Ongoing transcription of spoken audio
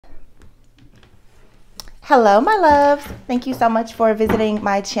Hello, my loves. Thank you so much for visiting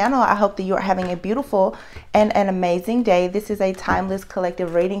my channel. I hope that you are having a beautiful and an amazing day. This is a timeless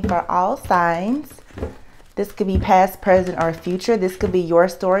collective reading for all signs. This could be past, present, or future. This could be your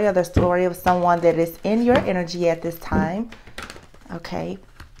story or the story of someone that is in your energy at this time. Okay.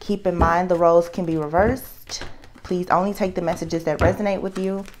 Keep in mind the roles can be reversed. Please only take the messages that resonate with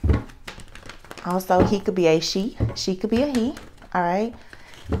you. Also, he could be a she. She could be a he. All right.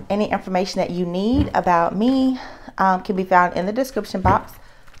 Any information that you need about me can be found in the description box.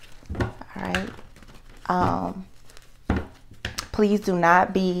 All right. Please do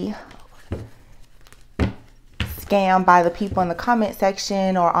not be scammed by the people in the comment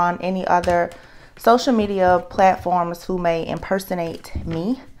section or on any other social media platforms who may impersonate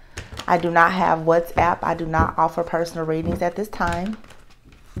me. I do not have WhatsApp. I do not offer personal readings at this time.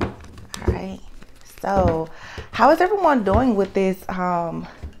 All right. So, how is everyone doing with this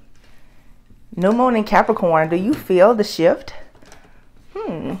new moon in Capricorn? Do you feel the shift?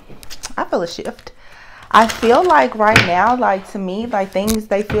 I feel a shift. I feel like right now, like to me, like things,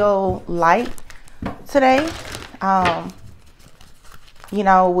 they feel light today. You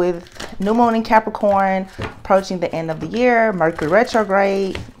know, with new moon in Capricorn approaching the end of the year, Mercury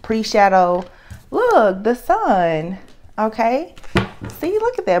retrograde, pre-shadow. Look, the sun. Okay. See,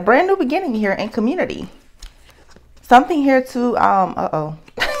 look at that. Brand new beginning here in community. Something here to, I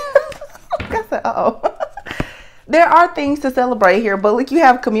said, there are things to celebrate here, but look, you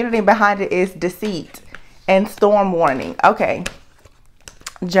have community behind it is deceit and storm warning. Okay.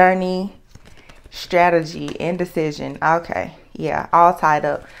 Journey, strategy, indecision. Okay. Yeah, all tied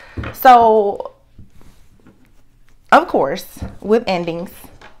up. So, of course, with endings,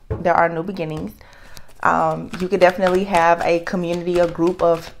 there are new beginnings. You could definitely have a community, a group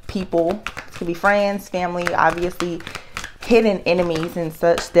of people. It could be friends, family, obviously hidden enemies and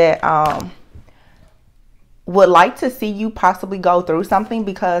such that would like to see you possibly go through something,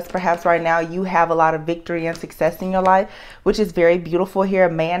 because perhaps right now you have a lot of victory and success in your life, which is very beautiful here.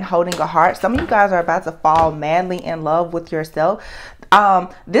 A man holding a heart. Some of you guys are about to fall madly in love with yourself.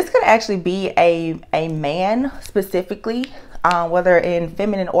 This could actually be a man specifically, whether in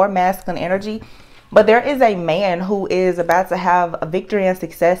feminine or masculine energy. But there is a man who is about to have a victory and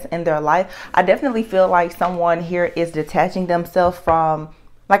success in their life. I definitely feel like someone here is detaching themselves from,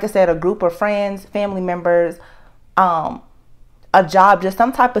 like I said, a group of friends, family members, a job, just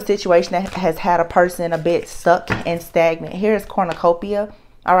some type of situation that has had a person a bit stuck and stagnant. Here's cornucopia.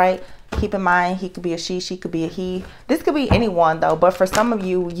 All right. Keep in mind, he could be a she could be a he. This could be anyone though. But for some of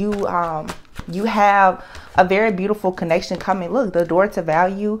you, you have a very beautiful connection coming. Look, the door to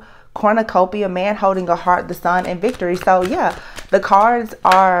value, cornucopia, man holding a heart, the sun, and victory. So yeah, the cards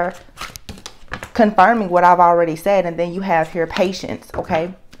are confirming what I've already said. And then you have here patience.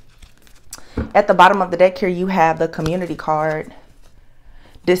 Okay. At the bottom of the deck here, you have the community card,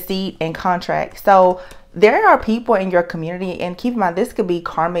 deceit, and contract. So there are people in your community, and keep in mind, this could be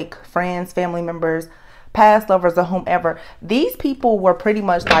karmic friends, family members, past lovers, or whomever. These people were pretty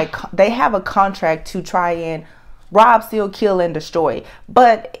much like, they have a contract to try and rob, steal, kill, and destroy.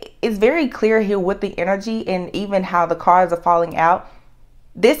 But it's very clear here with the energy and even how the cards are falling out.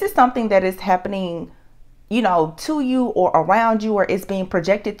 This is something that is happening, you know, to you or around you, or it's being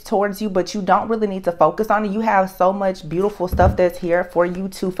projected towards you, but you don't really need to focus on it. You have so much beautiful stuff that's here for you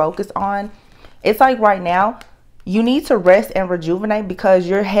to focus on. It's like right now, you need to rest and rejuvenate, because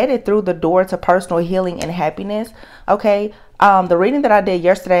you're headed through the door to personal healing and happiness. Okay. The reading that I did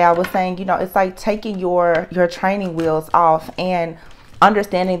yesterday, I was saying, you know, it's like taking your training wheels off and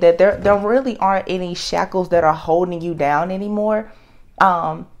understanding that there really aren't any shackles that are holding you down anymore.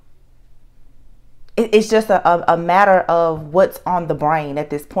 It's just a matter of what's on the brain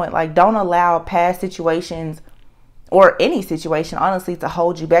at this point. Like, don't allow past situations or any situation, honestly, to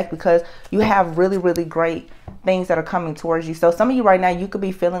hold you back, because you have really, really great things that are coming towards you. So some of you right now, you could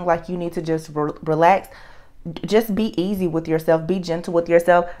be feeling like you need to just relax. Just be easy with yourself. Be gentle with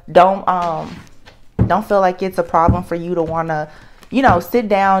yourself. Don't feel like it's a problem for you to want to, you know, sit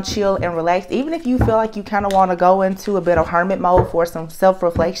down, chill, and relax. Even if you feel like you kind of want to go into a bit of hermit mode for some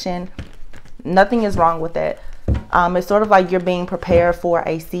self-reflection, nothing is wrong with that. It's sort of like you're being prepared for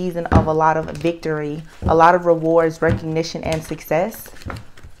a season of a lot of victory, a lot of rewards, recognition, and success.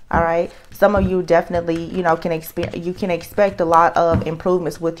 All right. Some of you definitely, you know, can expect a lot of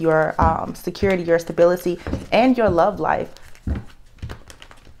improvements with your security, your stability, and your love life.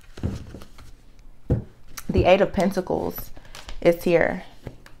 The Eight of Pentacles is here.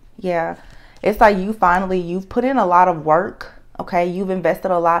 Yeah. It's like you've put in a lot of work. Okay. You've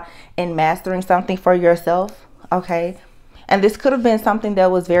invested a lot in mastering something for yourself. Okay. And this could have been something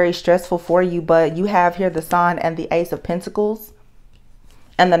that was very stressful for you, but you have here the Sun and the Ace of Pentacles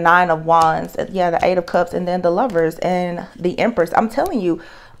and the Nine of Wands. Yeah, the Eight of Cups, and then the Lovers and the Empress. I'm telling you,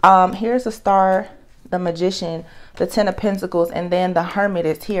 here's the Star, the Magician, the Ten of Pentacles, and then the Hermit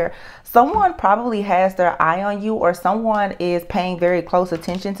is here. Someone probably has their eye on you, or someone is paying very close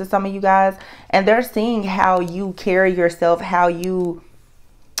attention to some of you guys, and they're seeing how you carry yourself, how you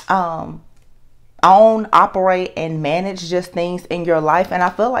own, operate, and manage just things in your life. And I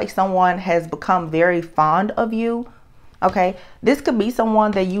feel like someone has become very fond of you. Okay, this could be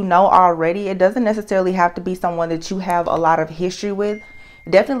someone that you know already. It doesn't necessarily have to be someone that you have a lot of history with. It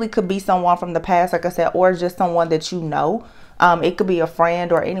definitely could be someone from the past, like I said, or just someone that you know. It could be a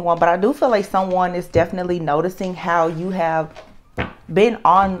friend or anyone, but I do feel like someone is definitely noticing how you have been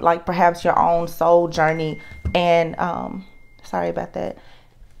on, like, perhaps your own soul journey. And sorry about that.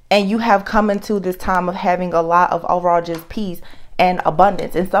 And you have come into this time of having a lot of overall just peace and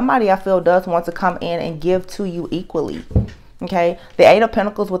abundance. And somebody, I feel, does want to come in and give to you equally. Okay, the Eight of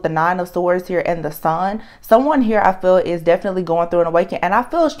Pentacles with the Nine of Swords here and the Sun. Someone here, I feel, is definitely going through an awakening. And I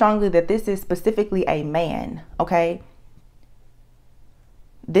feel strongly that this is specifically a man. Okay,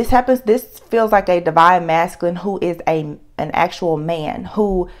 this feels like a divine masculine who is an actual man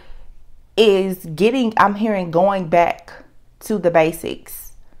who is getting, I'm hearing, going back to the basics.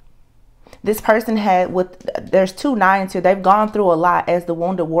 This person had, there's two nines here. They've gone through a lot as the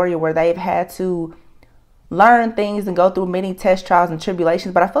wounded warrior, where they've had to learn things and go through many test, trials, and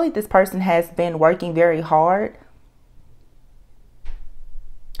tribulations. But I feel like this person has been working very hard.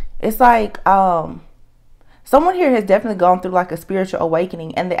 It's like someone here has definitely gone through like a spiritual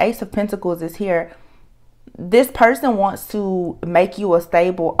awakening. And the Ace of Pentacles is here. This person wants to make you a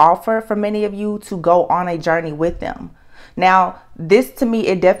stable offer for many of you to go on a journey with them. Now, this, to me,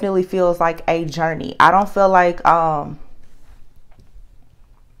 it definitely feels like a journey. I don't feel like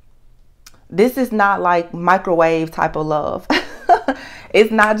this is not like microwave type of love. It's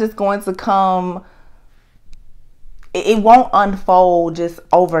not just going to come. It won't unfold just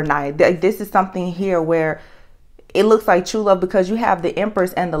overnight. This is something here where it looks like true love, because you have the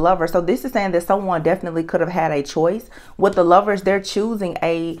Empress and the Lover. So this is saying that someone definitely could have had a choice. With the Lovers, they're choosing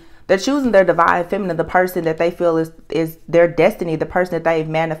their divine feminine, the person that they feel is their destiny, the person that they've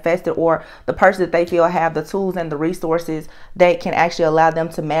manifested, or the person that they feel have the tools and the resources that can actually allow them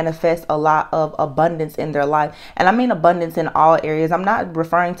to manifest a lot of abundance in their life. And I mean abundance in all areas. I'm not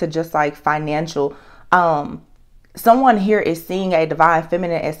referring to just like financial. Someone here is seeing a divine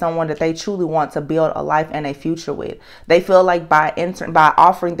feminine as someone that they truly want to build a life and a future with. They feel like by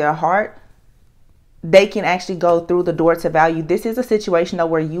offering their heart, they can actually go through the door to value. This is a situation though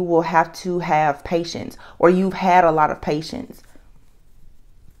where you will have to have patience, or you've had a lot of patience.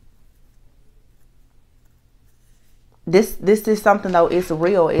 This is something though, it's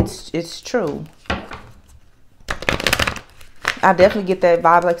real, it's true. I definitely get that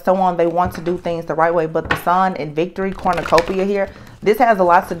vibe, like someone, they want to do things the right way. But the Sun and Victory, cornucopia here, this has a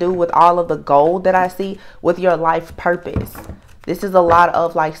lot to do with all of the gold that I see with your life purpose. This is a lot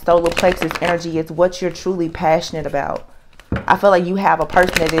of like solar plexus energy. It's what you're truly passionate about. I feel like you have a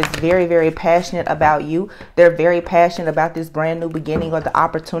person that is very, very passionate about you. They're very passionate about this brand new beginning, or the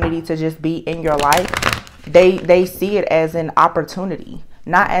opportunity to just be in your life. They see it as an opportunity,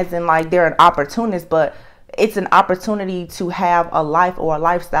 not as in like they're an opportunist, but it's an opportunity to have a life or a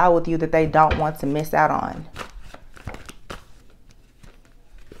lifestyle with you that they don't want to miss out on.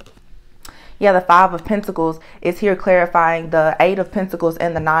 Yeah, the Five of Pentacles is here clarifying the Eight of Pentacles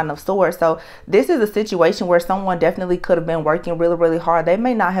and the Nine of Swords. So this is a situation where someone definitely could have been working really, really hard. They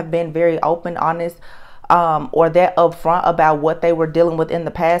may not have been very open, honest, or that upfront about what they were dealing with in the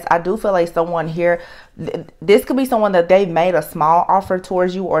past. I do feel like someone here, this could be someone that they made a small offer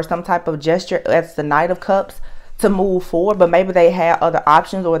towards you, or some type of gesture as the Knight of Cups to move forward, but maybe they had other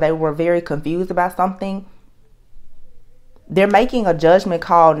options, or they were very confused about something. They're making a judgment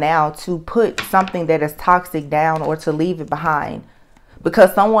call now to put something that is toxic down, or to leave it behind,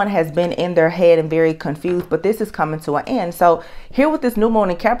 because someone has been in their head and very confused. But this is coming to an end. So here with this new moon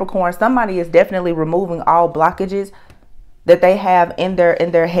in Capricorn, somebody is definitely removing all blockages that they have in their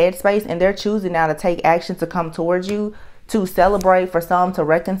headspace, and they're choosing now to take action to come towards you, to celebrate, for some to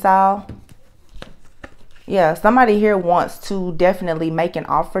reconcile. Yeah, somebody here wants to definitely make an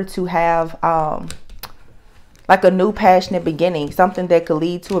offer to have like a new passionate beginning, something that could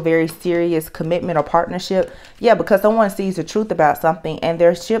lead to a very serious commitment or partnership. Yeah, because someone sees the truth about something, and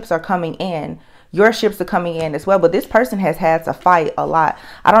their ships are coming in. Your ships are coming in as well. But this person has had to fight a lot.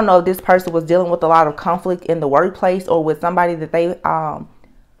 I don't know if this person was dealing with a lot of conflict in the workplace, or with somebody that they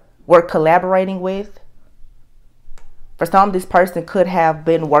were collaborating with. For some, this person could have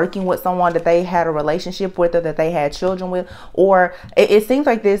been working with someone that they had a relationship with or that they had children with. Or it seems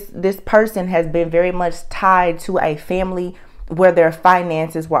like this person has been very much tied to a family where their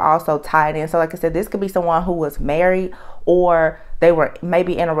finances were also tied in. So like I said, this could be someone who was married, or they were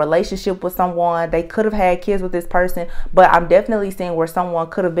maybe in a relationship with someone. They could have had kids with this person, but I'm definitely seeing where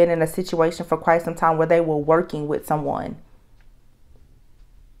someone could have been in a situation for quite some time where they were working with someone.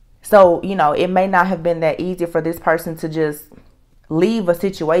 So, you know, it may not have been that easy for this person to just leave a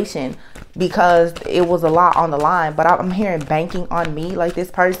situation because it was a lot on the line. But I'm hearing banking on me. Like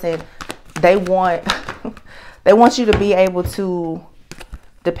this person, they want they want you to be able to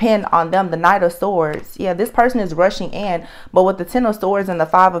depend on them. The Knight of Swords. Yeah, this person is rushing in. But with the Ten of Swords and the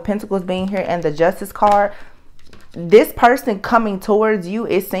Five of Pentacles being here and the Justice card, this person coming towards you,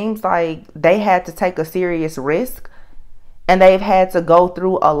 it seems like they had to take a serious risk. And they've had to go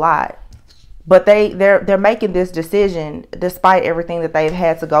through a lot. But they're making this decision despite everything that they've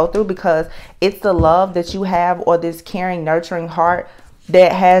had to go through, because it's the love that you have, or this caring, nurturing heart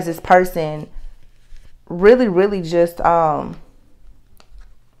that has this person really, really just I'm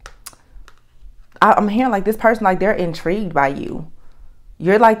hearing like this person, like they're intrigued by you.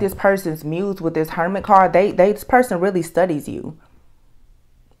 You're like this person's muse with this Hermit card. This person really studies you.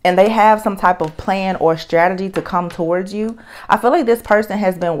 And they have some type of plan or strategy to come towards you. I feel like this person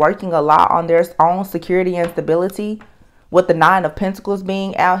has been working a lot on their own security and stability, with the Nine of Pentacles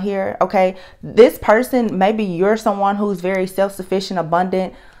being out here. Okay, this person, maybe you're someone who's very self-sufficient,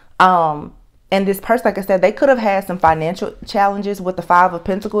 abundant. And this person, like I said, they could have had some financial challenges with the Five of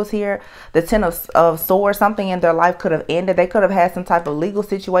Pentacles here. The Ten of Swords, something in their life could have ended. They could have had some type of legal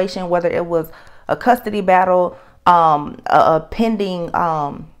situation, whether it was a custody battle, a pending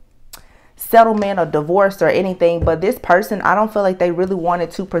settlement or divorce or anything. But this person, I don't feel like they really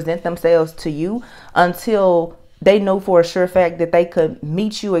wanted to present themselves to you until they know for a sure fact that they could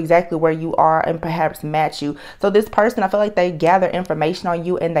meet you exactly where you are and perhaps match you. So this person, I feel like they gather information on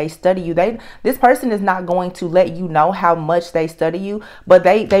you and they study you. This person is not going to let you know how much they study you, but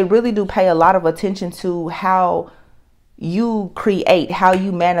they really do pay a lot of attention to how you create, how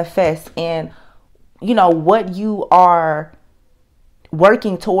you manifest, and you know what you are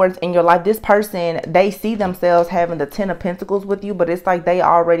working towards in your life. This person, they see themselves having the Ten of Pentacles with you, but it's like they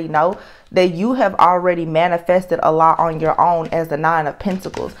already know that you have already manifested a lot on your own as the Nine of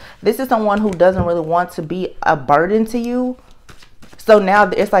Pentacles. This is someone who doesn't really want to be a burden to you. So now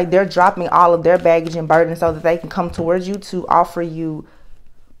it's like they're dropping all of their baggage and burden so that they can come towards you to offer you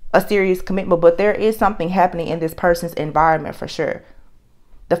a serious commitment. But there is something happening in this person's environment for sure.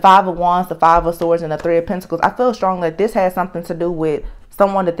 The Five of Wands, the Five of Swords, and the Three of Pentacles. I feel strongly that this has something to do with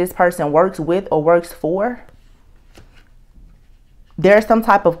someone that this person works with or works for. There's some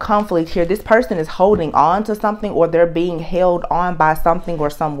type of conflict here. This person is holding on to something, or they're being held on by something or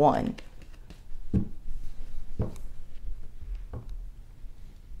someone.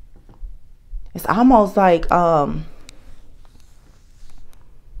 It's almost like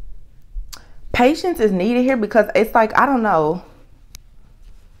patience is needed here, because it's like, I don't know.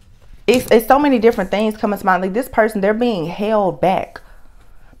 It's so many different things coming to mind. Like this person, they're being held back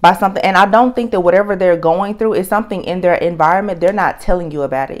by something. And I don't think that whatever they're going through is something in their environment. They're not telling you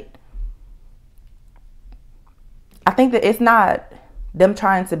about it. I think that it's not them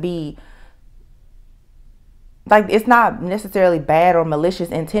trying to be, like, it's not necessarily bad or malicious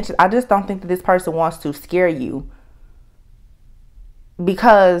intentions. I just don't think that this person wants to scare you,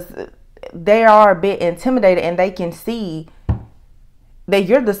 because they are a bit intimidated and they can see that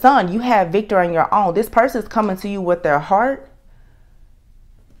you're the sun. You have victory on your own. This person's coming to you with their heart.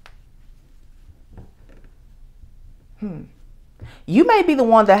 You may be the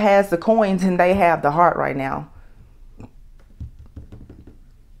one that has the coins and they have the heart right now.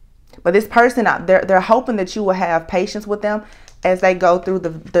 But this person, they're hoping that you will have patience with them as they go through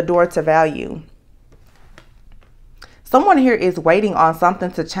the door to value. Someone here is waiting on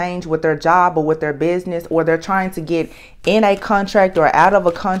something to change with their job or with their business, or they're trying to get in a contract or out of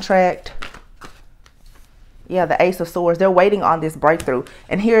a contract. Yeah, the Ace of Swords. They're waiting on this breakthrough.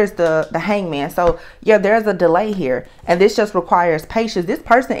 And here's the Hangman. So, yeah, there's a delay here. And this just requires patience. This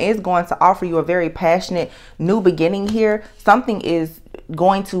person is going to offer you a very passionate new beginning here. Something is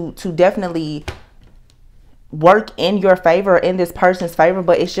going to definitely work in your favor, in this person's favor,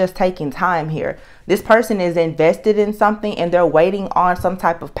 but it's just taking time here. This person is invested in something and they're waiting on some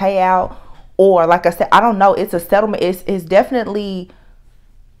type of payout, or like I said, I don't know, it's a settlement. It's definitely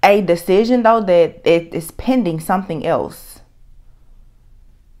a decision though that it is pending something else.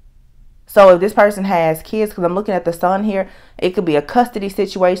 So if this person has kids, because I'm looking at the sun here, it could be a custody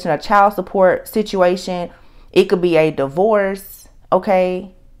situation, a child support situation. It could be a divorce,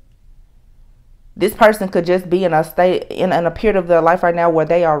 okay? This person could just be in a state, in a period of their life right now where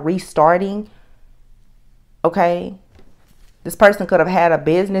they are restarting, okay? This person could have had a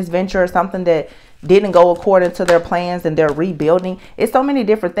business venture or something that didn't go according to their plans and they're rebuilding. It's so many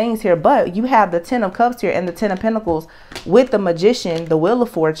different things here, but you have the 10 of Cups here and the 10 of Pentacles with the Magician, the Wheel of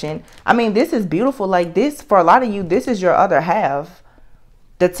Fortune. I mean, this is beautiful. Like this, for a lot of you, this is your other half.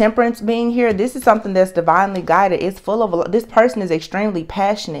 The Temperance being here, this is something that's divinely guided. It's full of, this person is extremely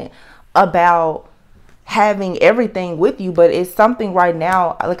passionate about having everything with you, but it's something right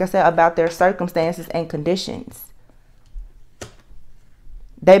now, like I said, about their circumstances and conditions.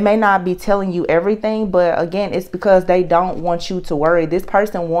 They may not be telling you everything, but again, it's because they don't want you to worry. This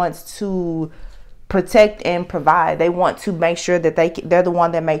person wants to protect and provide. They want to make sure that they're the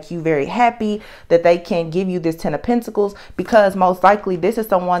one that make you very happy, that they can give you this 10 of Pentacles, because most likely this is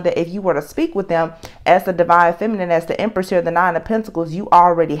someone that if you were to speak with them as the Divine Feminine, as the Empress here, the 9 of Pentacles, you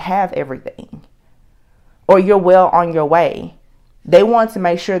already have everything, or you're well on your way. They want to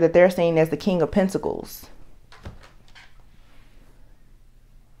make sure that they're seen as the King of Pentacles.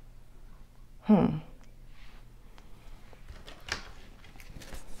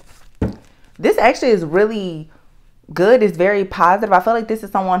 This actually is really good. It's very positive. I feel like this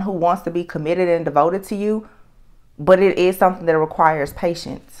is someone who wants to be committed and devoted to you, but it is something that requires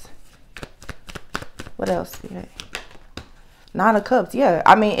patience. What else? Yeah. 9 of Cups. Yeah,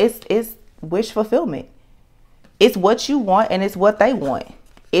 I mean, it's wish fulfillment. It's what you want and it's what they want.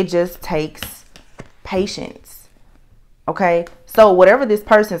 It just takes patience. Okay, so whatever this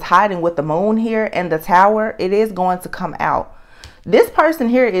person's hiding with the Moon here and the Tower, it is going to come out. This person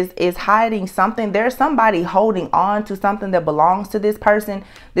here is hiding something. There's somebody holding on to something that belongs to this person.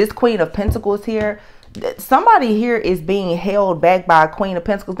 This Queen of Pentacles here, somebody here is being held back by a Queen of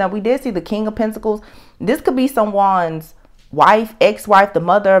Pentacles. Now, we did see the King of Pentacles. This could be someone's wife, ex-wife, the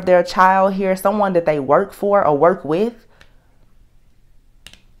mother of their child here, someone that they work for or work with.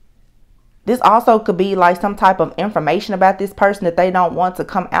 This also could be like some type of information about this person that they don't want to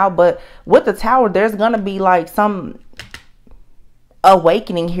come out. But with the Tower, there's going to be like some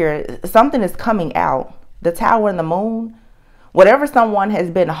awakening here. Something is coming out. The Tower and the Moon. Whatever someone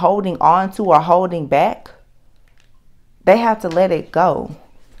has been holding on to or holding back, they have to let it go.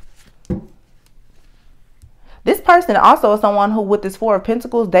 This person also is someone who, with this 4 of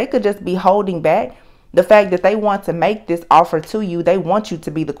Pentacles, they could just be holding back the fact that they want to make this offer to you. They want you to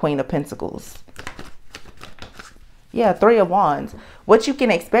be the Queen of Pentacles. Yeah, 3 of Wands. What you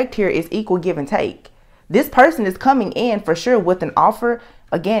can expect here is equal give and take. This person is coming in for sure with an offer.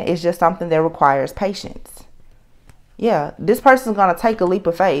 Again, it's just something that requires patience. Yeah, this person is going to take a leap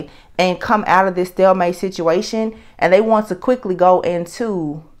of faith and come out of this stalemate situation. And they want to quickly go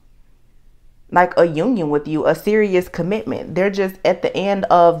into like a union with you, a serious commitment. They're just at the end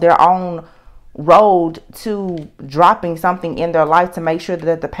of their own road to dropping something in their life to make sure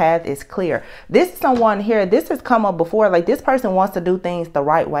that the path is clear. This is someone here, this has come up before, like this person wants to do things the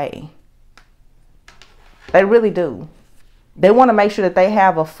right way. They really do. They want to make sure that they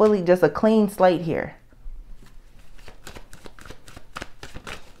have a fully, just a clean slate here.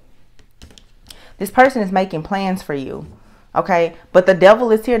 This person is making plans for you. Okay, but the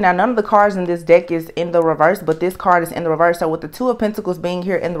Devil is here. Now, none of the cards in this deck is in the reverse, but this card is in the reverse. So with the 2 of Pentacles being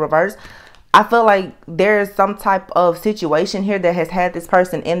here in the reverse, I feel like there's some type of situation here that has had this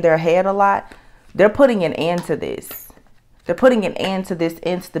person in their head a lot. They're putting an end to this. They're putting an end to this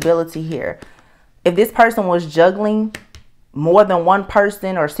instability here. If this person was juggling more than one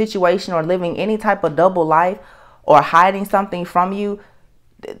person or situation or living any type of double life or hiding something from you,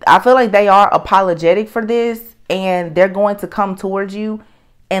 I feel like they are apologetic for this, and they're going to come towards you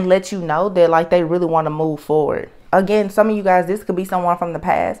and let you know that like they really want to move forward. Again, some of you guys, this could be someone from the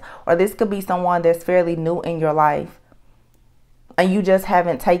past, or this could be someone that's fairly new in your life. And you just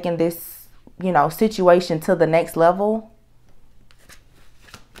haven't taken this, you know, situation to the next level.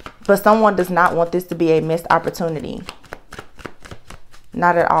 But someone does not want this to be a missed opportunity.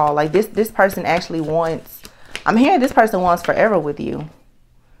 Not at all. Like this person actually wants, I'm hearing this person wants forever with you.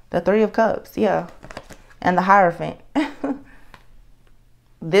 The 3 of Cups, yeah. And the Hierophant.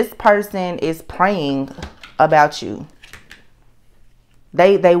 This person is praying about you.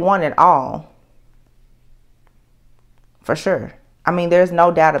 They want it all. For sure. I mean, there's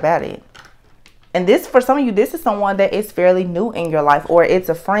no doubt about it. And this, for some of you, this is someone that is fairly new in your life, or it's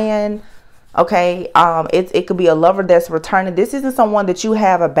a friend. Okay. It could be a lover that's returning. This isn't someone that you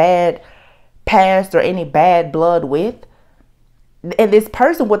have a bad past or any bad blood with. And this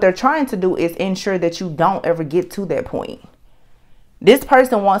person, what they're trying to do is ensure that you don't ever get to that point. This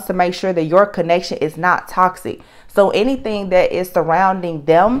person wants to make sure that your connection is not toxic. So anything that is surrounding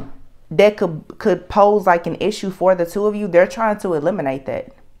them that could pose like an issue for the two of you, they're trying to eliminate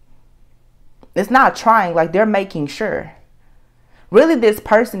that. It's not trying, like they're making sure. Really, this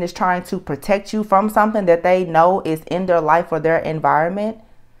person is trying to protect you from something that they know is in their life or their environment.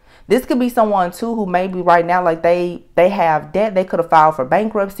 This could be someone too who maybe right now, like they have debt. They could have filed for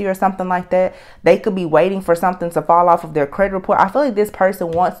bankruptcy or something like that. They could be waiting for something to fall off of their credit report. I feel like this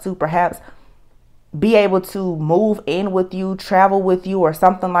person wants to perhaps be able to move in with you, travel with you or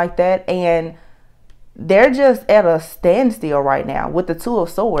something like that. And they're just at a standstill right now with the Two of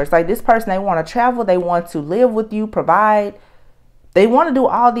Swords. Like this person, they want to travel. They want to live with you, provide. They want to do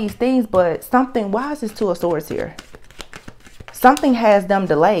all these things, but something, why is this Two of Swords here? Something has them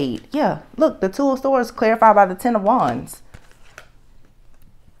delayed. Yeah, look, the Two of Swords clarified by the Ten of Wands.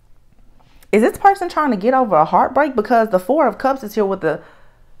 Is this person trying to get over a heartbreak? Because the Four of Cups is here with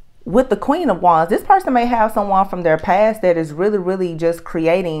the Queen of Wands. This person may have someone from their past that is really, really just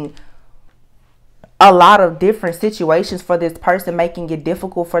creating a lot of different situations for this person, making it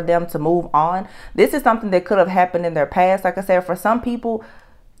difficult for them to move on. This is something that could have happened in their past. Like I said, for some people,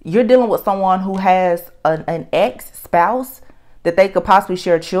 you're dealing with someone who has an ex-spouse that they could possibly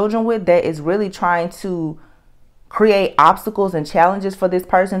share children with that is really trying to create obstacles and challenges for this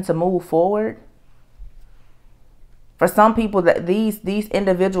person to move forward. For some people, that these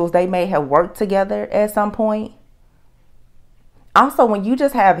individuals, they may have worked together at some point. Also, when you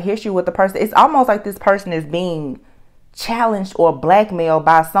just have history with the person, it's almost like this person is being challenged or blackmailed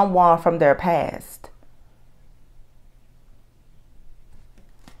by someone from their past.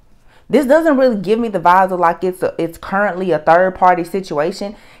 This doesn't really give me the vibes of like it's currently a third party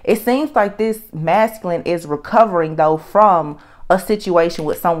situation. It seems like this masculine is recovering though from a situation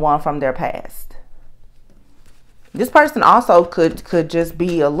with someone from their past. This person also could just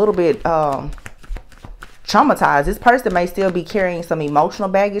be a little bit traumatized. This person may still be carrying some emotional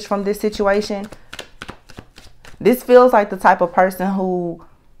baggage from this situation. This feels like the type of person who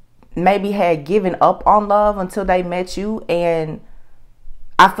maybe had given up on love until they met you, and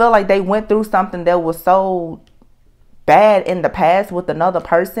I feel like they went through something that was so bad in the past with another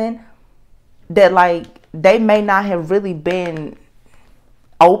person that like they may not have really been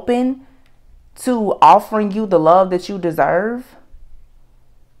open to offering you the love that you deserve.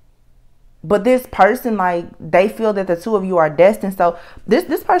 But this person, like, they feel that the two of you are destined. So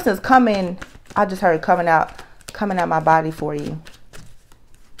this person is coming. I just heard coming out my body for you.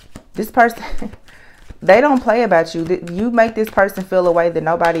 This person, they don't play about you. You make this person feel a way that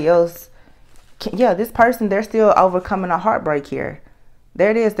nobody else can. Yeah, this person, they're still overcoming a heartbreak here. There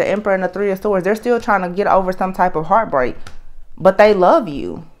it is, the Emperor and the Three of Swords. They're still trying to get over some type of heartbreak. But they love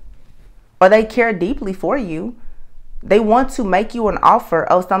you. Or they care deeply for you. They want to make you an offer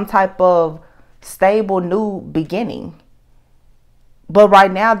of some type of stable new beginning. But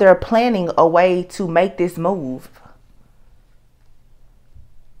right now they're planning a way to make this move.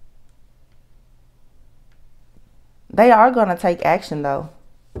 They are going to take action though.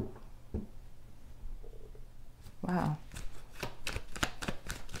 Wow.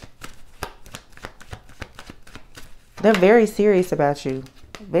 They're very serious about you.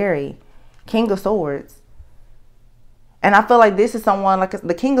 Very. King of Swords. And I feel like this is someone like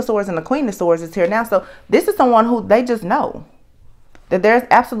the King of Swords and the Queen of Swords is here now. So this is someone who they just know that there's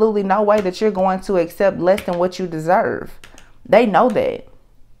absolutely no way that you're going to accept less than what you deserve. They know that.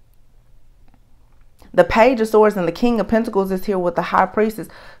 The Page of Swords and the King of Pentacles is here with the High Priestess.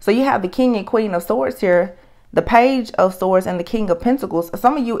 So you have the King and Queen of Swords here, the Page of Swords and the King of Pentacles.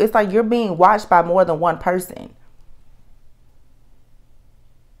 Some of you, it's like you're being watched by more than one person.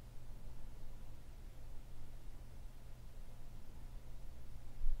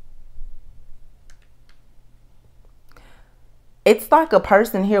 It's like a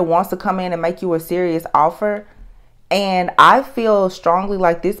person here wants to come in and make you a serious offer. And I feel strongly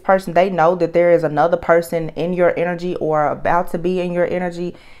like this person, they know that there is another person in your energy or about to be in your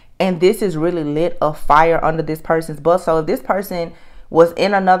energy. And this is really lit a fire under this person's butt. So if this person was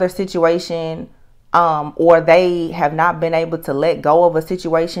in another situation or they have not been able to let go of a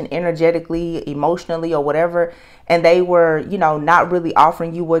situation energetically, emotionally or whatever, and they were, you know, not really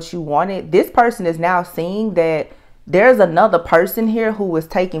offering you what you wanted, this person is now seeing that there's another person here who is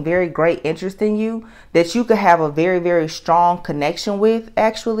taking very great interest in you that you could have a very, very strong connection with,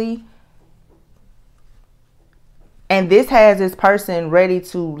 actually. And this has this person ready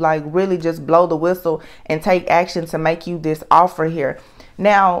to like really just blow the whistle and take action to make you this offer here.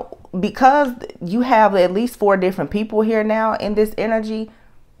 Now, because you have at least 4 different people here now in this energy,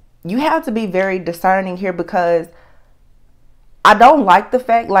 you have to be very discerning here, because I don't like the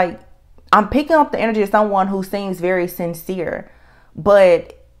fact, like, I'm picking up the energy of someone who seems very sincere,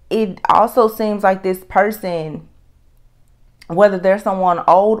 but it also seems like this person, whether they're someone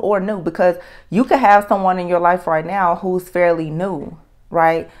old or new, because you could have someone in your life right now who's fairly new,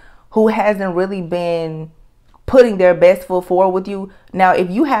 right? Who hasn't really been putting their best foot forward with you. Now, if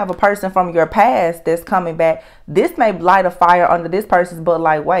you have a person from your past that's coming back, this may light a fire under this person's butt.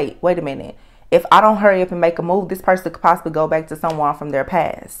 Like, wait a minute. If I don't hurry up and make a move, this person could possibly go back to someone from their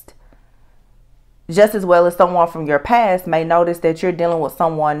past. Just as well as someone from your past may notice that you're dealing with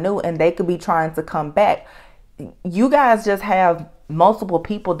someone new and they could be trying to come back. You guys just have multiple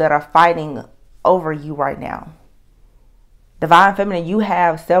people that are fighting over you right now. Divine Feminine, you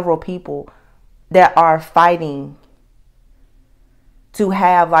have several people that are fighting to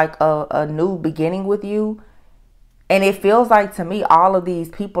have like a new beginning with you. And it feels like to me, all of these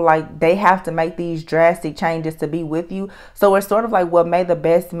people, like, they have to make these drastic changes to be with you. So it's sort of like, well, may the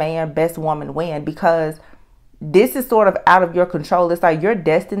best man, best woman win, because this is sort of out of your control. It's like you're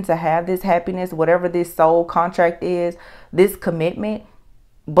destined to have this happiness, whatever this soul contract is, this commitment.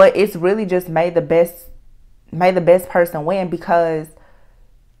 But it's really just may the best person win, because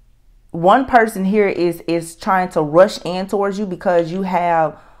one person here is trying to rush in towards you because you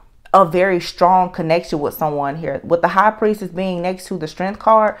have a very strong connection with someone here. With the High Priestess being next to the Strength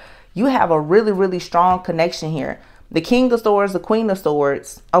card, you have a really, really strong connection here. The King of Swords, the Queen of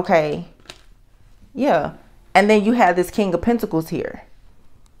Swords. Okay. Yeah. And then you have this King of Pentacles here.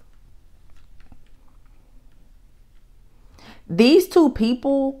 These two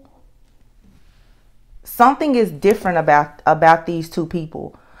people, something is different about these two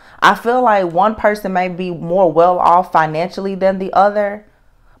people. I feel like one person may be more well off financially than the other,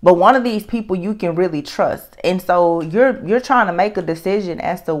 but one of these people you can really trust. And so you're trying to make a decision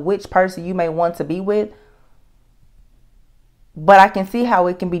as to which person you may want to be with. But I can see how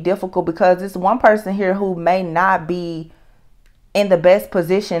it can be difficult, because there's one person here who may not be in the best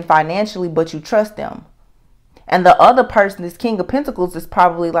position financially, but you trust them. And the other person, this King of Pentacles, is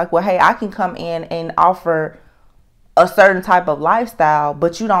probably like, well, hey, I can come in and offer a certain type of lifestyle,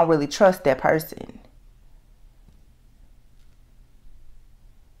 but you don't really trust that person.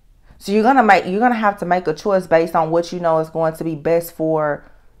 So you're gonna have to make a choice based on what you know is going to be best for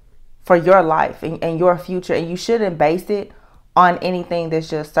your life and your future. And you shouldn't base it on anything that's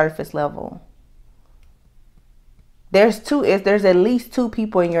just surface level. There's at least two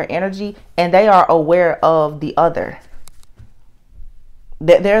people in your energy, and they are aware of the other.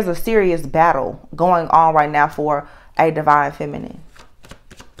 There's a serious battle going on right now for a Divine Feminine.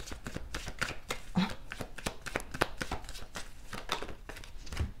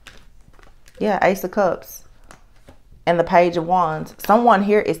 Yeah, Ace of Cups and the Page of Wands. Someone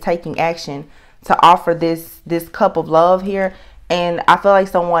here is taking action to offer this cup of love here. And I feel like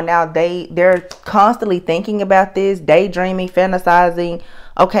someone now, they're constantly thinking about this, daydreaming, fantasizing.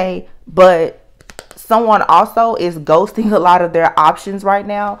 Okay, but someone also is ghosting a lot of their options right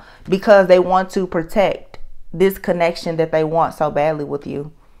now because they want to protect this connection that they want so badly with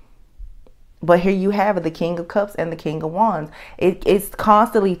you. But here you have it, the King of Cups and the King of Wands. It's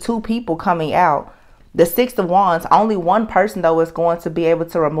constantly two people coming out. The Six of Wands, only one person, though, is going to be able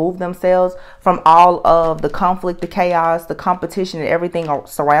to remove themselves from all of the conflict, the chaos, the competition, and everything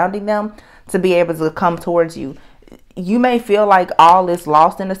surrounding them to be able to come towards you. You may feel like all is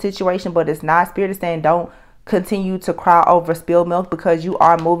lost in the situation, but it's not. Spirit is saying don't continue to cry over spilled milk, because you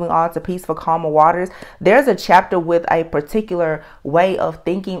are moving on to peaceful, calmer waters. There's a chapter with a particular way of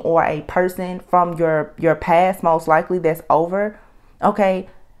thinking or a person from your past, most likely, that's over. Okay.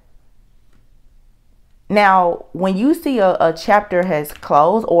 Now, when you see a chapter has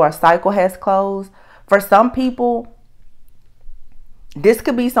closed or a cycle has closed, for some people, this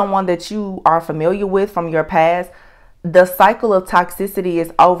could be someone that you are familiar with from your past. The cycle of toxicity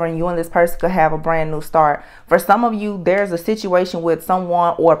is over and you and this person could have a brand new start. For some of you, there's a situation with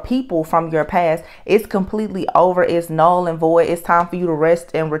someone or people from your past. It's completely over. It's null and void. It's time for you to rest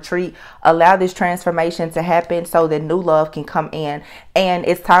and retreat. Allow this transformation to happen so that new love can come in. And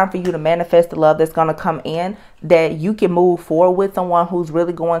it's time for you to manifest the love that's going to come in, that you can move forward with someone who's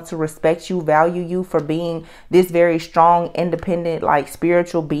really going to respect you, value you for being this very strong, independent, like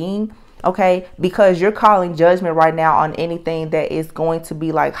spiritual being. Okay, because you're calling judgment right now on anything that is going to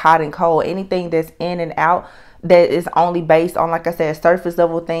be like hot and cold, anything that's in and out, that is only based on, like I said, surface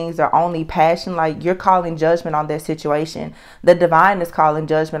level things, or only passion. Like, you're calling judgment on that situation. The divine is calling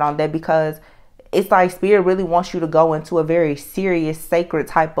judgment on that, because it's like Spirit really wants you to go into a very serious, sacred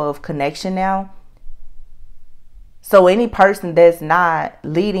type of connection now. So any person that's not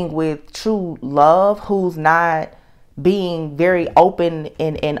leading with true love, who's not being very open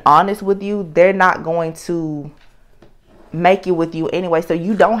and honest with you, they're not going to make it with you anyway. So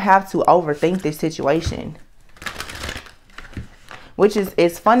you don't have to overthink this situation. Which is,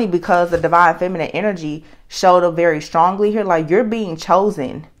 it's funny because the divine feminine energy showed up very strongly here. Like, you're being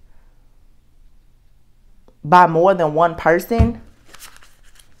chosen by more than one person,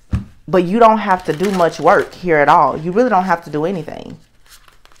 but you don't have to do much work here at all. You really don't have to do anything.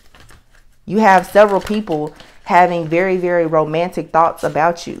 You have several people having very, very romantic thoughts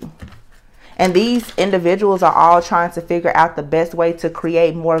about you. And these individuals are all trying to figure out the best way to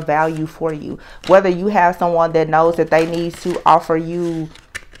create more value for you. Whether you have someone that knows that they need to offer you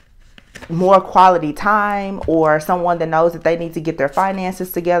more quality time, or someone that knows that they need to get their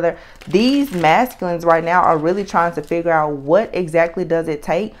finances together. These masculines right now are really trying to figure out what exactly does it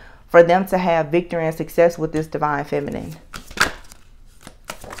take for them to have victory and success with this divine feminine.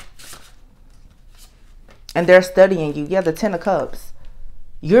 And they're studying you. Yeah, the 10 of Cups.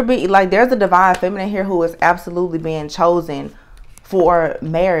 You're being like, there's a divine feminine here who is absolutely being chosen for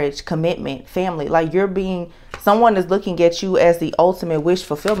marriage, commitment, family. Like, you're being, someone is looking at you as the ultimate wish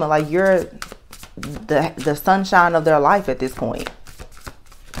fulfillment. Like, you're the sunshine of their life at this point.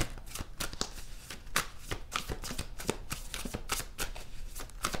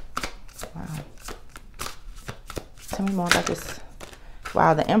 Wow. Tell me more about this.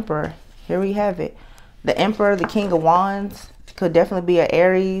 Wow, the Emperor. Here we have it. The Emperor, the King of Wands. Could definitely be an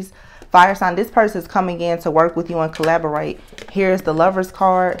Aries, fire sign. This person is coming in to work with you and collaborate. Here's the Lover's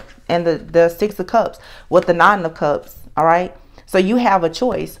card and the 6 of Cups with the 9 of Cups. All right. So you have a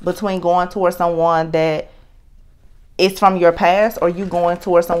choice between going towards someone that is from your past, or you going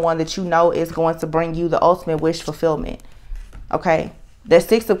towards someone that you know is going to bring you the ultimate wish fulfillment. Okay. The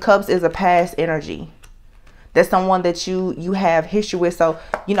 6 of Cups is a past energy. That's someone that you have history with. So,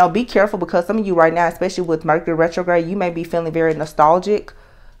 you know, be careful, because some of you right now, especially with Mercury retrograde, you may be feeling very nostalgic,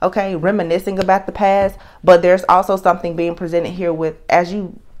 okay, reminiscing about the past. But there's also something being presented here with, as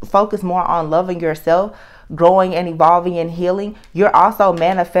you focus more on loving yourself, growing and evolving and healing, you're also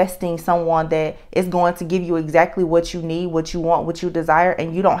manifesting someone that is going to give you exactly what you need, what you want, what you desire,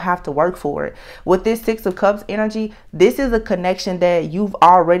 and you don't have to work for it. With this 6 of Cups energy, this is a connection that you've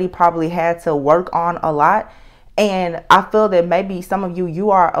already probably had to work on a lot. And I feel that maybe some of you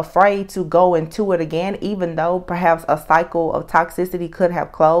are afraid to go into it again, even though perhaps a cycle of toxicity could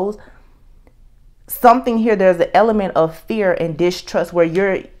have closed. Something here, there's an element of fear and distrust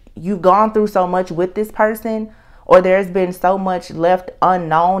where you've gone through so much with this person, or there's been so much left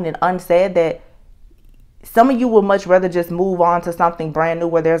unknown and unsaid that some of you would much rather just move on to something brand new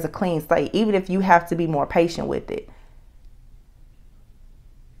where there's a clean slate, even if you have to be more patient with it.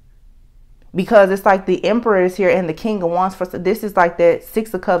 Because it's like the Emperor is here and the King of Wands. This is like that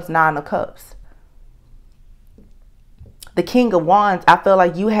 6 of Cups, 9 of Cups. The King of Wands, I feel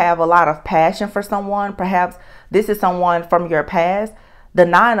like you have a lot of passion for someone. Perhaps this is someone from your past. The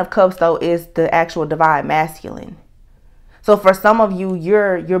 9 of Cups, though, is the actual divine masculine. So for some of you,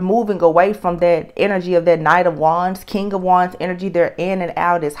 you're moving away from that energy of that Knight of Wands, King of Wands energy. They're in and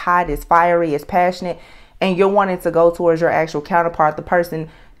out, it's hot, it's fiery, it's passionate. And you're wanting to go towards your actual counterpart, the person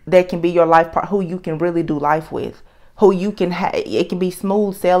that can be your life part, who you can really do life with, who you can it can be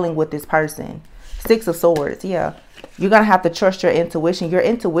smooth sailing with this person. 6 of Swords. Yeah, you're gonna have to trust your intuition. Your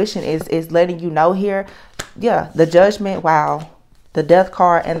intuition is letting you know here. Yeah, the Judgment. Wow, the Death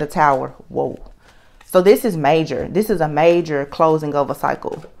card and the Tower. Whoa. So this is major. This is a major closing of a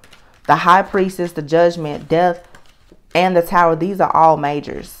cycle. The High Priestess, the Judgment, Death, and the Tower. These are all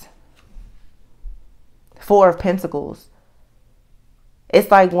majors. 4 of Pentacles. It's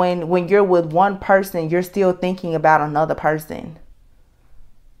like when you're with one person, you're still thinking about another person.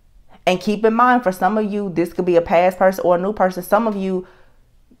 And keep in mind, for some of you, this could be a past person or a new person. Some of you,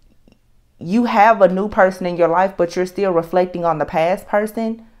 you have a new person in your life, but you're still reflecting on the past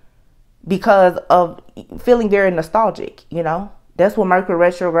person because of feeling very nostalgic, you know. That's what Mercury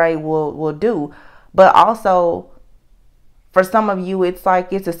retrograde will do. But also, for some of you, it's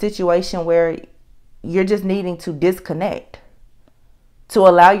like it's a situation where you're just needing to disconnect, to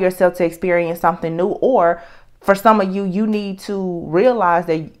allow yourself to experience something new. Or for some of you, you need to realize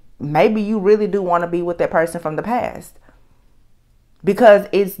that maybe you really do want to be with that person from the past. Because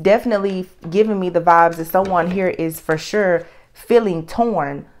it's definitely giving me the vibes that someone here is for sure feeling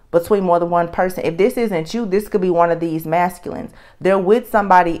torn between more than one person. If this isn't you, this could be one of these masculines. They're with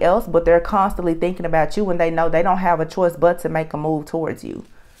somebody else, but they're constantly thinking about you, and they know they don't have a choice but to make a move towards you.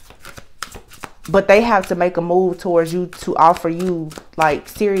 But they have to make a move towards you to offer you like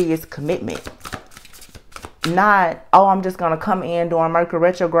serious commitment. Not, oh, I'm just going to come in during Mercury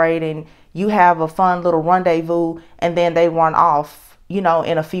retrograde and you have a fun little rendezvous and then they run off, you know,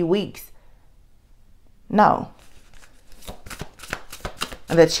 in a few weeks. No.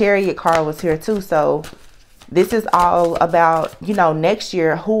 The Chariot card was here too. So this is all about, you know, next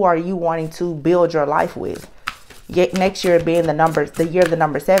year, who are you wanting to build your life with? Next year being the year of the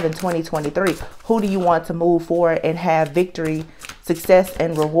number 7, 2023. Who do you want to move forward and have victory, success,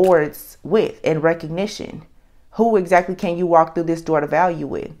 and rewards with, and recognition? Who exactly can you walk through this door to value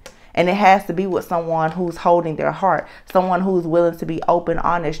with? And it has to be with someone who's holding their heart, someone who's willing to be open,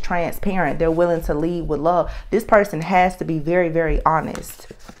 honest, transparent. They're willing to lead with love. This person has to be very, very honest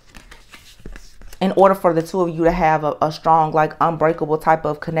in order for the two of you to have a strong, like, unbreakable type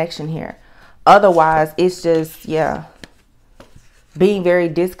of connection here. Otherwise, it's just, yeah, being very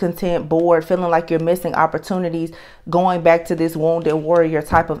discontent, bored, feeling like you're missing opportunities, going back to this wounded warrior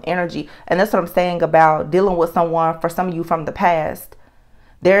type of energy. And that's what I'm saying about dealing with someone, for some of you, from the past.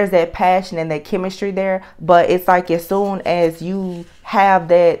 There's that passion and that chemistry there, but it's like as soon as you have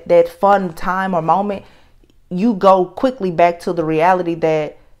that fun time or moment, you go quickly back to the reality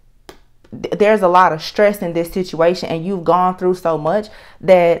that there's a lot of stress in this situation, and you've gone through so much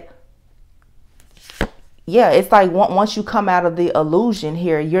that, yeah, it's like once you come out of the illusion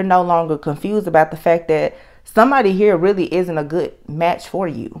here, you're no longer confused about the fact that somebody here really isn't a good match for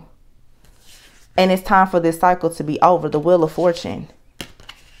you. And it's time for this cycle to be over. The Wheel of Fortune.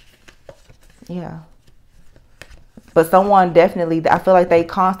 Yeah. But someone definitely, I feel like they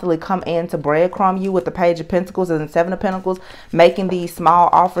constantly come in to breadcrumb you with the Page of Pentacles and the Seven of Pentacles, making these small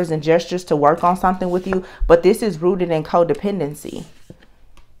offers and gestures to work on something with you. But this is rooted in codependency.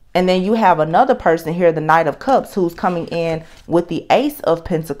 And then you have another person here, the Knight of Cups, who's coming in with the Ace of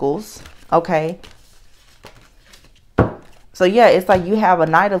Pentacles. Okay. So yeah, it's like you have a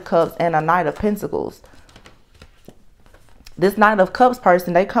Knight of Cups and a Knight of Pentacles. This Knight of Cups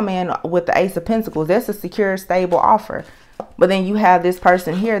person, they come in with the Ace of Pentacles. That's a secure, stable offer. But then you have this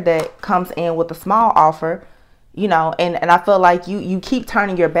person here that comes in with a small offer, you know, and I feel like you keep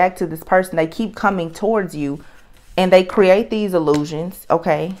turning your back to this person. They keep coming towards you. And they create these illusions,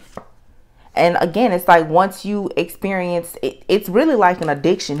 okay? And again, it's like once you experience it, it's really like an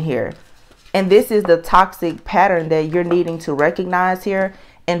addiction here. And this is the toxic pattern that you're needing to recognize here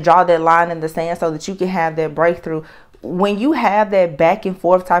and draw that line in the sand so that you can have that breakthrough. When you have that back and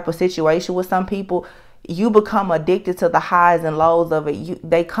forth type of situation with some people, you become addicted to the highs and lows of it.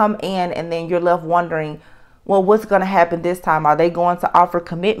 They come in and then you're left wondering, well, what's going to happen this time? Are they going to offer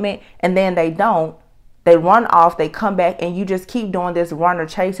commitment? And then they don't. They run off, they come back, and you just keep doing this runner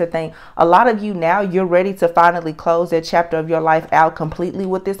chaser thing. A lot of you now, you're ready to finally close that chapter of your life out completely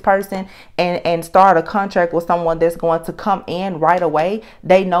with this person and start a contract with someone that's going to come in right away.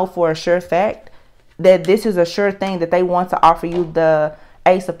 They know for a sure fact that this is a sure thing that they want to offer you the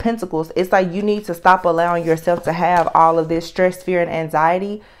Ace of Pentacles. It's like you need to stop allowing yourself to have all of this stress, fear, and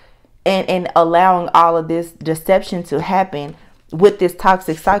anxiety and allowing all of this deception to happen with this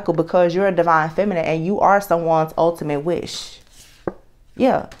toxic cycle, because you're a divine feminine and you are someone's ultimate wish.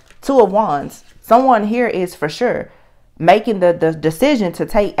 Yeah. Two of Wands. Someone here is for sure making the decision to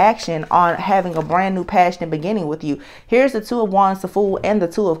take action on having a brand new passionate beginning with you. Here's the Two of Wands, the Fool, and the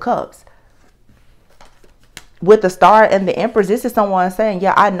Two of Cups. With the Star and the Empress, this is someone saying,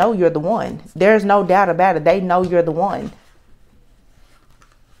 yeah, I know you're the one. There's no doubt about it. They know you're the one.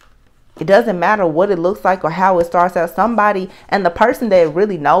 It doesn't matter what it looks like or how it starts out. Somebody, and the person that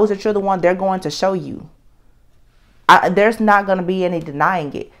really knows that you're the one, they're going to show you. There's not going to be any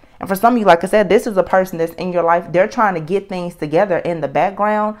denying it. And for some of you, like I said, this is a person that's in your life. They're trying to get things together in the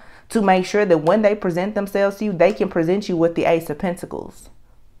background to make sure that when they present themselves to you, they can present you with the Ace of Pentacles.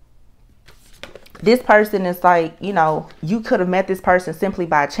 This person is like, you know, you could have met this person simply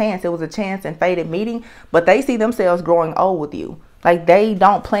by chance. It was a chance and fated meeting, but they see themselves growing old with you. Like they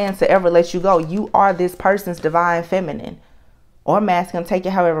don't plan to ever let you go. You are this person's divine feminine or masculine. Take it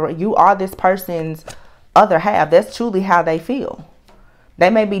however. You are this person's other half. That's truly how they feel.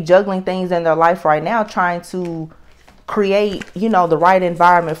 They may be juggling things in their life right now, trying to create, you know, the right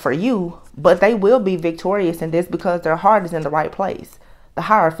environment for you. But they will be victorious in this because their heart is in the right place. The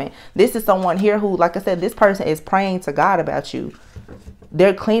Hierophant. This is someone here who, like I said, this person is praying to God about you.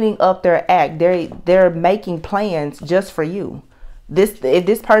 They're cleaning up their act. They're making plans just for you. If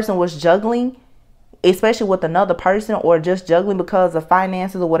this person was juggling, especially with another person, or just juggling because of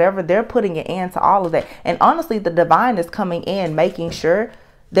finances or whatever, they're putting an end to all of that. And honestly, the divine is coming in, making sure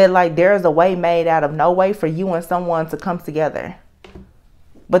that like there's a way made out of no way for you and someone to come together.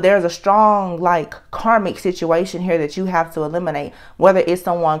 But there's a strong like karmic situation here that you have to eliminate, whether it's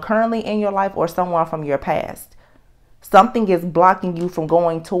someone currently in your life or someone from your past. Something is blocking you from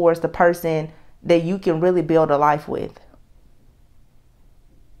going towards the person that you can really build a life with.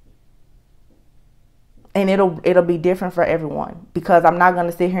 And it'll be different for everyone, because I'm not going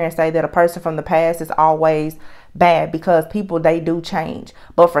to sit here and say that a person from the past is always bad, because people, they do change.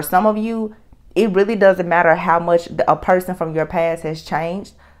 But for some of you, it really doesn't matter how much a person from your past has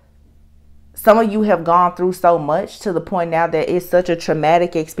changed. Some of you have gone through so much to the point now that it's such a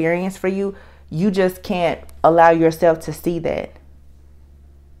traumatic experience for you. You just can't allow yourself to see that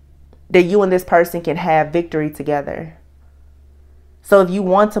you and this person can have victory together. So if you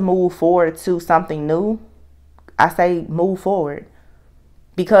want to move forward to something new, I say move forward.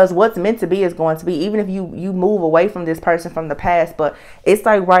 Because what's meant to be is going to be, even if you move away from this person from the past. But it's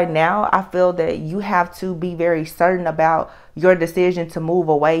like right now, I feel that you have to be very certain about your decision to move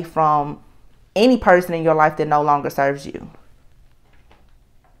away from any person in your life that no longer serves you.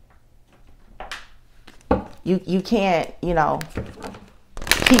 You can't,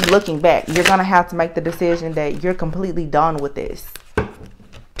 keep looking back. You're going to have to make the decision that you're completely done with this.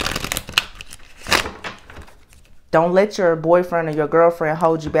 Don't let your boyfriend or your girlfriend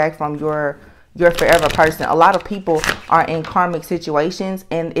hold you back from your forever person. A lot of people are in karmic situations,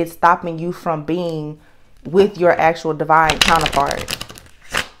 and it's stopping you from being with your actual divine counterpart.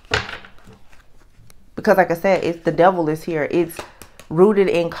 Because like I said, it's the devil is here. It's rooted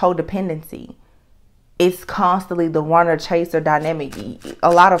in codependency. It's constantly the runner chaser dynamic.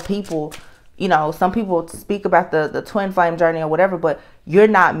 A lot of people, some people speak about the twin flame journey or whatever, but you're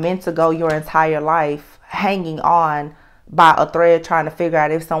not meant to go your entire life hanging on by a thread trying to figure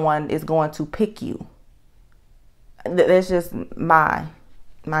out if someone is going to pick you. That's just my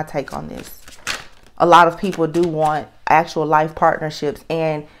take on this. A lot of people do want actual life partnerships,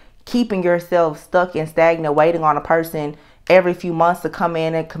 and keeping yourself stuck and stagnant, waiting on a person every few months to come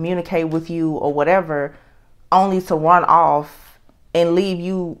in and communicate with you or whatever, only to run off and leave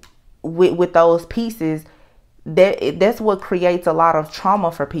you with those pieces. That's what creates a lot of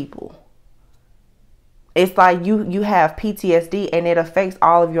trauma for people. It's like you have PTSD, and it affects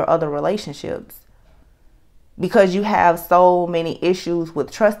all of your other relationships, because you have so many issues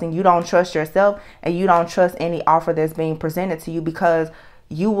with trusting. You don't trust yourself, and you don't trust any offer that's being presented to you, because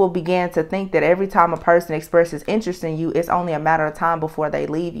you will begin to think that every time a person expresses interest in you, it's only a matter of time before they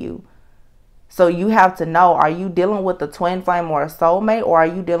leave you. So you have to know, are you dealing with a twin flame or a soulmate, or are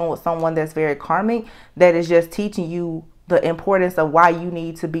you dealing with someone that's very karmic, that is just teaching you the importance of why you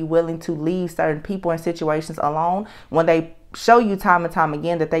need to be willing to leave certain people and situations alone when they show you time and time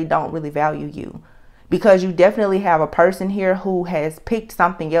again that they don't really value you? Because you definitely have a person here who has picked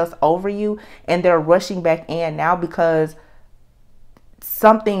something else over you, and they're rushing back in now because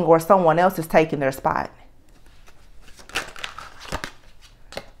something or someone else is taking their spot.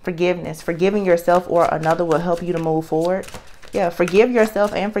 Forgiveness. Forgiving yourself or another will help you to move forward. Yeah, forgive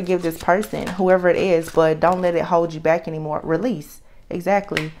yourself and forgive this person, whoever it is, but don't let it hold you back anymore. Release.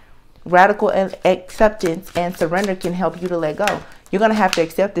 Exactly. Radical acceptance and surrender can help you to let go. You're going to have to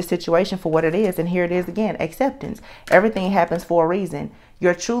accept this situation for what it is. And here it is again, acceptance. Everything happens for a reason.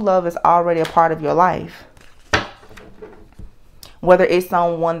 Your true love is already a part of your life. Whether it's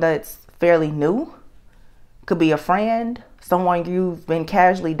someone that's fairly new, could be a friend, someone you've been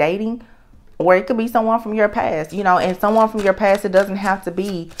casually dating, or it could be someone from your past, and someone from your past, it doesn't have to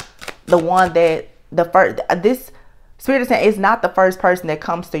be the one that this Spirit is saying it's not the first person that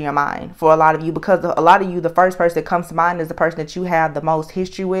comes to your mind for a lot of you, because a lot of you, the first person that comes to mind is the person that you have the most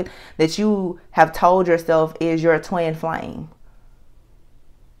history with, that you have told yourself is your twin flame.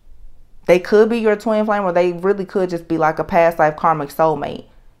 They could be your twin flame, or they really could just be like a past life karmic soulmate.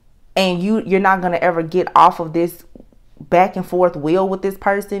 And you're not going to ever get off of this back and forth wheel with this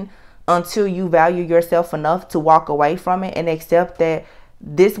person until you value yourself enough to walk away from it and accept that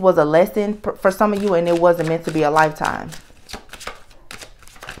this was a lesson for some of you, and it wasn't meant to be a lifetime.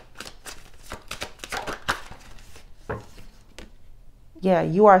 Yeah,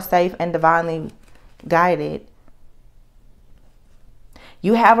 you are safe and divinely guided.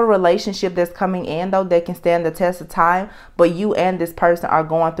 You have a relationship that's coming in, though, that can stand the test of time, but you and this person are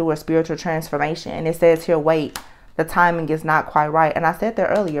going through a spiritual transformation. And it says here, wait, the timing is not quite right. And I said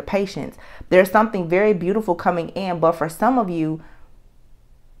that earlier, patience. There's something very beautiful coming in, but for some of you,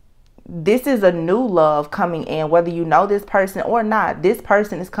 this is a new love coming in, whether you know this person or not. This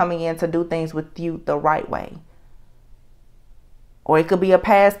person is coming in to do things with you the right way. Or it could be a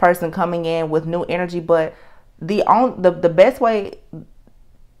past person coming in with new energy, but the best way,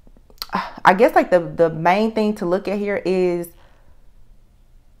 I guess, like the main thing to look at here is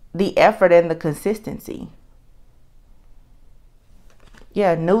the effort and the consistency.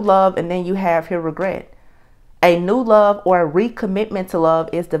 Yeah, new love, and then you have here regret. A new love or a recommitment to love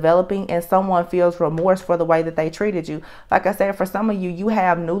is developing, and someone feels remorse for the way that they treated you. Like I said, for some of you, you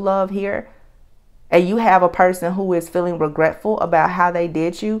have new love here, and you have a person who is feeling regretful about how they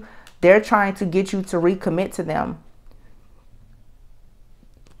did you. They're trying to get you to recommit to them.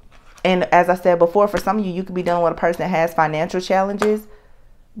 And as I said before, for some of you, you could be dealing with a person that has financial challenges.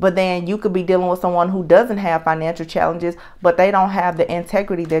 But then you could be dealing with someone who doesn't have financial challenges, but they don't have the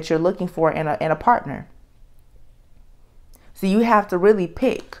integrity that you're looking for in a partner. So you have to really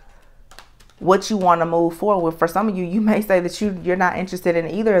pick what you want to move forward with. For some of you, you may say that you're not interested in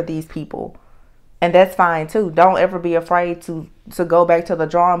either of these people. And that's fine too. Don't ever be afraid to go back to the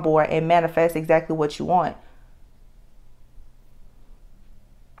drawing board and manifest exactly what you want.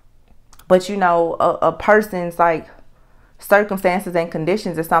 But you know, a person's like circumstances and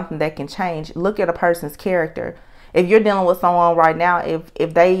conditions is something that can change. Look at a person's character. If you're dealing with someone right now,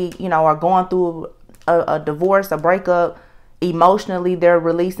 if they, you know, are going through a divorce, a breakup, emotionally they're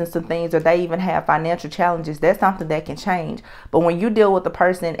releasing some things, or they even have financial challenges, that's something that can change. But when you deal with a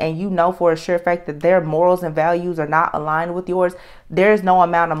person and you know for a sure fact that their morals and values are not aligned with yours, there's no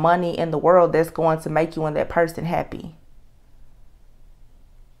amount of money in the world that's going to make you and that person happy.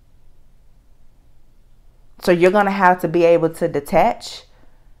 So you're going to have to be able to detach,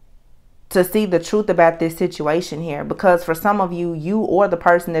 to see the truth about this situation here. Because for some of you, you or the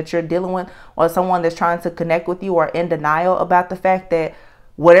person that you're dealing with, or someone that's trying to connect with you, are in denial about the fact that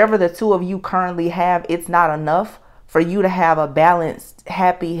whatever the two of you currently have, it's not enough for you to have a balanced,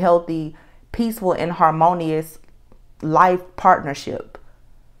 happy, healthy, peaceful, and harmonious life partnership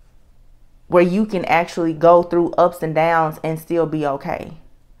where you can actually go through ups and downs and still be okay.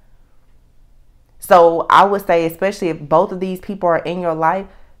 So I would say, especially if both of these people are in your life,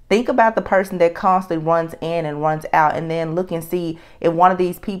 think about the person that constantly runs in and runs out, and then look and see if one of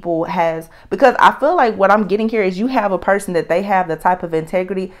these people has, because I feel like what I'm getting here is you have a person that they have the type of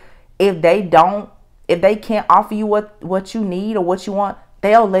integrity. If they can't offer you what you need or what you want,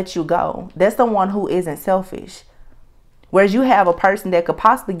 they'll let you go. That's someone who isn't selfish. Whereas you have a person that could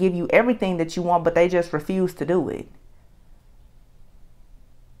possibly give you everything that you want, but they just refuse to do it.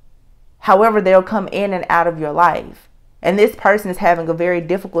 However, they'll come in and out of your life. And this person is having a very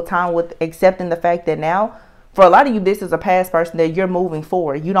difficult time with accepting the fact that now, for a lot of you, this is a past person that you're moving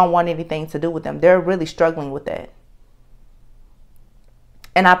forward. You don't want anything to do with them. They're really struggling with that.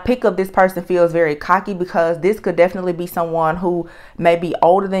 And I pick up this person feels very cocky, because this could definitely be someone who may be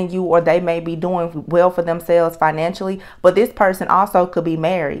older than you, or they may be doing well for themselves financially. But this person also could be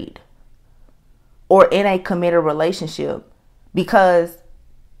married or in a committed relationship, because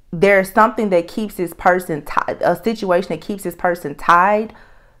there's something that keeps this person tied, a situation that keeps this person tied,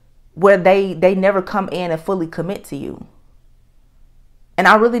 where they never come in and fully commit to you. And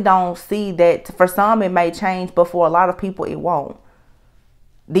I really don't see that. For some, it may change, but for a lot of people, it won't.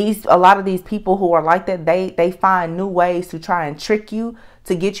 A lot of these people who are like that, they find new ways to try and trick you,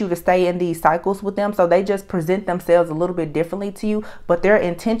 to get you to stay in these cycles with them. So they just present themselves a little bit differently to you, but their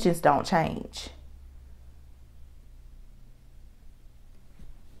intentions don't change.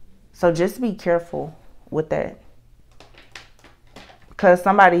 So just be careful with that, because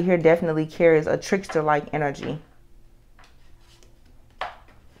somebody here definitely carries a trickster-like energy.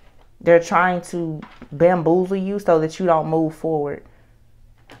 They're trying to bamboozle you so that you don't move forward.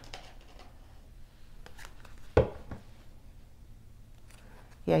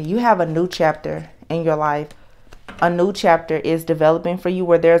 Yeah, you have a new chapter in your life. A new chapter is developing for you,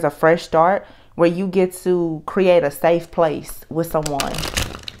 where there's a fresh start, where you get to create a safe place with someone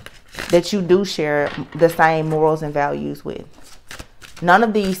that you do share the same morals and values with. None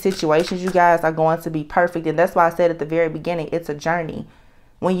of these situations, you guys, are going to be perfect. And that's why I said at the very beginning, it's a journey.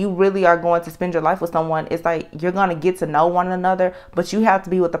 When you really are going to spend your life with someone, it's like you're going to get to know one another, but you have to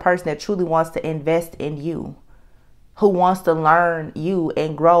be with the person that truly wants to invest in you, who wants to learn you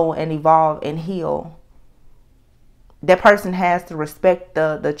and grow and evolve and heal. That person has to respect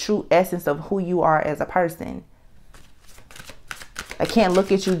the true essence of who you are as a person. I can't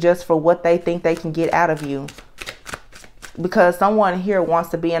look at you just for what they think they can get out of you, because someone here wants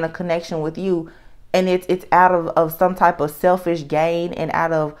to be in a connection with you, and it's out of some type of selfish gain and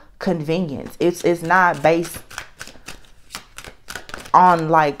out of convenience. It's not based on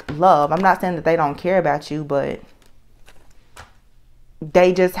like love. I'm not saying that they don't care about you, but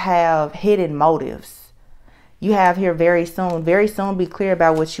they just have hidden motives. You have here very soon be clear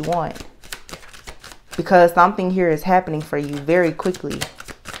about what you want, because something here is happening for you very quickly.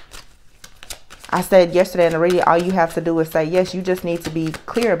 I said yesterday in the reading, all you have to do is say yes. You just need to be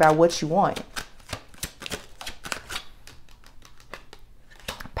clear about what you want.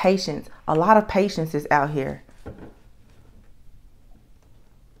 Patience. A lot of patience is out here.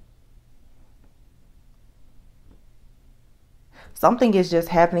 Something is just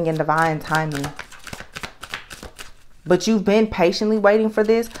happening in divine timing. But you've been patiently waiting for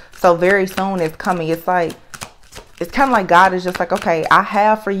this. So very soon it's coming. It's like, it's kind of like God is just like, okay, I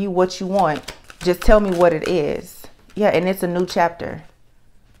have for you what you want. Just tell me what it is. Yeah, and it's a new chapter.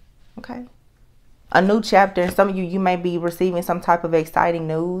 Okay. A new chapter. And some of you, you may be receiving some type of exciting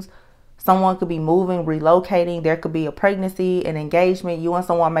news. Someone could be moving, relocating. There could be a pregnancy, an engagement. You and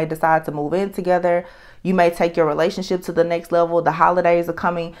someone may decide to move in together. You may take your relationship to the next level. The holidays are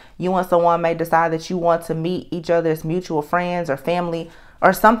coming. You and someone may decide that you want to meet each other's mutual friends or family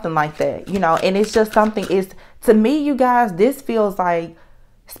or something like that, you know. And it's just something, is to me, you guys, this feels like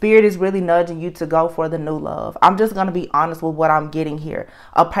Spirit is really nudging you to go for the new love. I'm just going to be honest with what I'm getting here.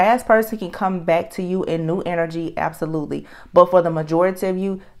 A past person can come back to you in new energy, absolutely. But for the majority of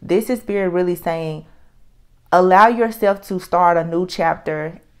you, this is Spirit really saying, allow yourself to start a new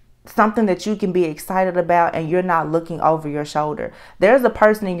chapter, something that you can be excited about, and you're not looking over your shoulder. There's a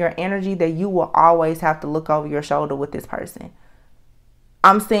person in your energy that you will always have to look over your shoulder with this person.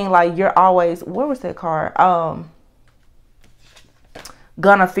 I'm seeing like you're always, where was that card?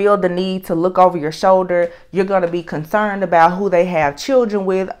 Gonna feel the need to look over your shoulder. You're gonna be concerned about who they have children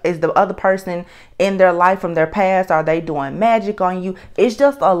with. Is the other person in their life from their past? Are they doing magic on you? It's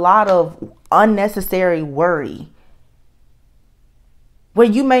just a lot of unnecessary worry.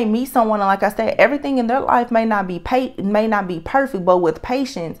 When you may meet someone, and like I said, everything in their life may not be perfect, but with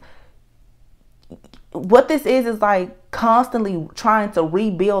patience, what this is like constantly trying to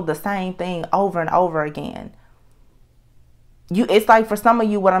rebuild the same thing over and over again. It's like for some of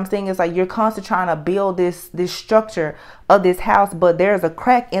you, what I'm saying is like you're constantly trying to build this structure of this house, but there's a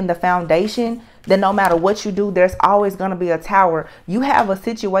crack in the foundation that no matter what you do, there's always going to be a tower. You have a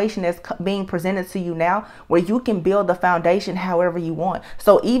situation that's being presented to you now where you can build the foundation however you want.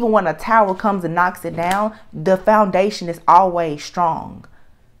 So even when a tower comes and knocks it down, the foundation is always strong.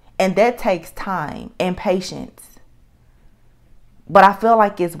 And that takes time and patience. But I feel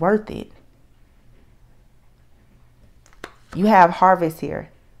like it's worth it. You have harvest here.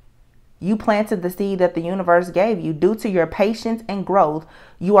 You planted the seed that the universe gave you. Due to your patience and growth,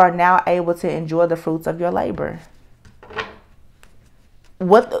 you are now able to enjoy the fruits of your labor.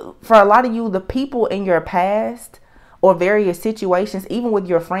 For a lot of you, the people in your past or various situations, even with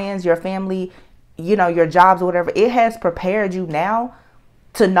your friends, your family, you know, your jobs or whatever, it has prepared you now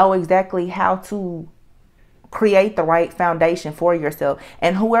to know exactly how to create the right foundation for yourself.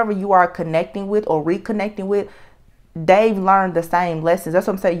 And whoever you are connecting with or reconnecting with, they've learned the same lessons. That's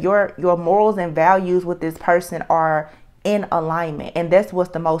what I'm saying. Your morals and values with this person are in alignment. And that's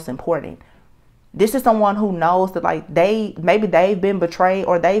what's the most important. This is someone who knows that like maybe they've been betrayed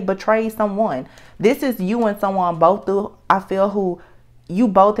or they betrayed someone. This is you and someone both through, I feel, who you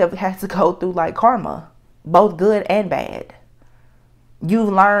both have had to go through like karma, both good and bad.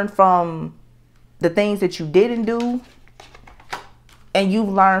 You've learned from the things that you didn't do, and you've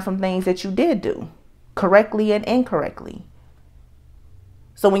learned from things that you did do, correctly and incorrectly.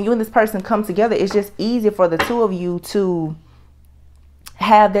 So when you and this person come together, it's just easy for the two of you to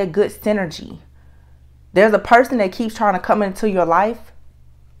have that good synergy. There's a person that keeps trying to come into your life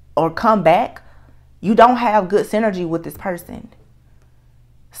or come back. You don't have good synergy with this person.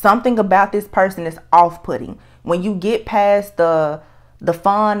 Something about this person is off-putting. When you get past the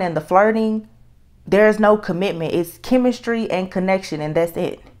fun and the flirting, there's no commitment. It's chemistry and connection, and that's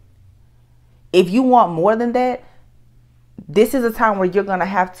it. If you want more than that, this is a time where you're going to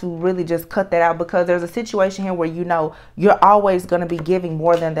have to really just cut that out, because there's a situation here where you know you're always going to be giving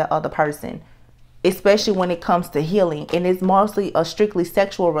more than the other person, especially when it comes to healing. And it's mostly a strictly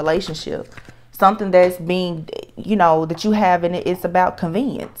sexual relationship, something that's being, you know, that you have in it. It's about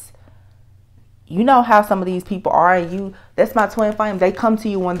convenience. You know how some of these people are. That's my twin flame. They come to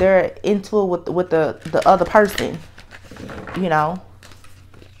you when they're into it with the other person, you know.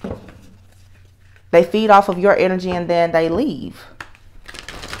 They feed off of your energy and then they leave.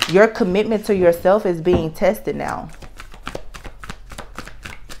 Your commitment to yourself is being tested now.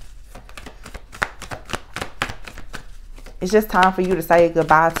 It's just time for you to say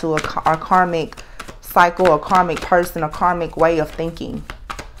goodbye to a karmic cycle, a karmic person, a karmic way of thinking.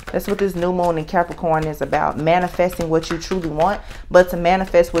 That's what this new moon in Capricorn is about. Manifesting what you truly want. But to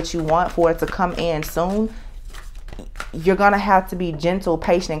manifest what you want, for it to come in soon, you're going to have to be gentle,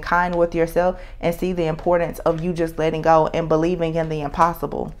 patient, and kind with yourself, and see the importance of you just letting go and believing in the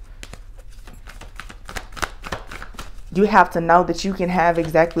impossible. You have to know that you can have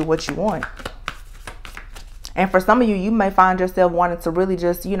exactly what you want. And for some of you, you may find yourself wanting to really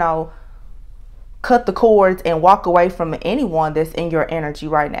just, you know, cut the cords and walk away from anyone that's in your energy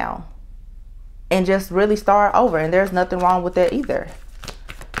right now. and just really start over. And there's nothing wrong with that either.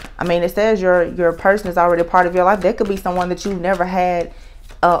 I mean, it says your person is already a part of your life. There could be someone that you've never had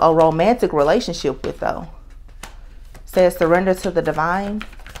a romantic relationship with, though. It says surrender to the divine.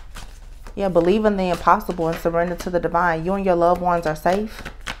 Yeah, believe in the impossible and surrender to the divine. You and your loved ones are safe.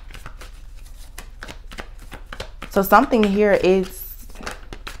 So something here is,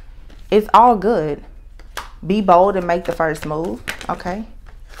 it's all good. Be bold and make the first move. Okay.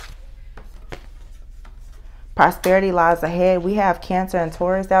 Prosperity lies ahead. We have Cancer and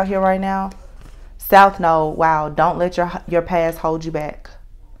Taurus out here right now. South Node. Wow. Don't let your past hold you back.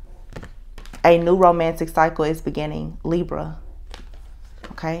 A new romantic cycle is beginning. Libra.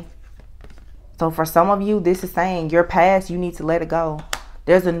 Okay. So for some of you, this is saying your past, you need to let it go.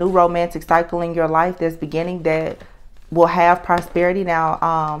 There's a new romantic cycle in your life that's beginning that will have prosperity.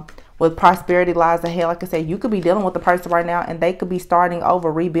 Now, with prosperity lies ahead, like I said, you could be dealing with a person right now and they could be starting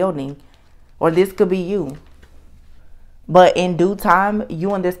over, rebuilding. Or this could be you. But in due time,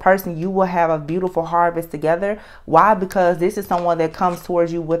 you and this person, you will have a beautiful harvest together. Why? Because this is someone that comes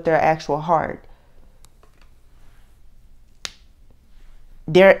towards you with their actual heart.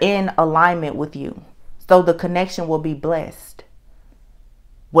 They're in alignment with you. So the connection will be blessed.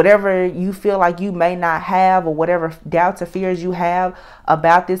 Whatever you feel like you may not have, or whatever doubts or fears you have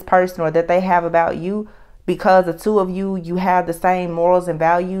about this person or that they have about you, because the two of you, you have the same morals and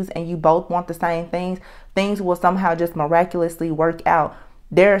values and you both want the same things, things will somehow just miraculously work out.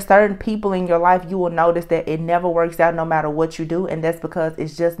 There are certain people in your life you will notice that it never works out no matter what you do. And that's because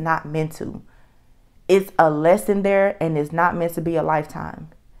it's just not meant to. It's a lesson there and it's not meant to be a lifetime.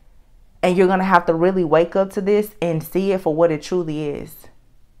 And you're going to have to really wake up to this and see it for what it truly is.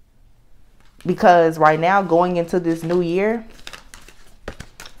 Because right now, going into this new year,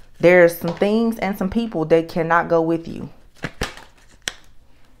 there's some things and some people that cannot go with you.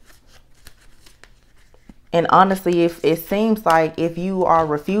 And honestly, if it seems like if you are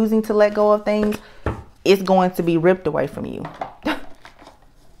refusing to let go of things, it's going to be ripped away from you.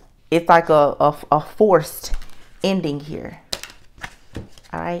 It's like a forced ending here.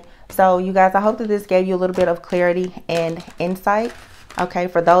 All right. So you guys, I hope that this gave you a little bit of clarity and insight. Okay.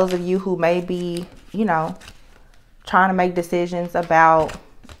 For those of you who may be, you know, trying to make decisions about,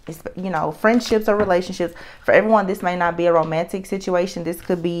 you know, friendships or relationships. For everyone, this may not be a romantic situation. This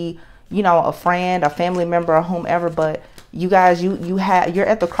could be, you know, a friend, a family member, or whomever. But you guys, you're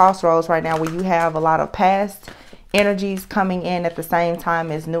at the crossroads right now where you have a lot of past energies coming in at the same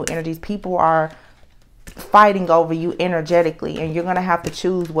time as new energies. People are fighting over you energetically, and you're going to have to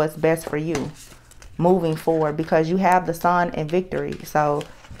choose what's best for you moving forward, because you have the sun and victory. So,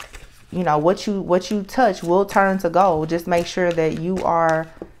 you know, what you touch will turn to gold. Just make sure that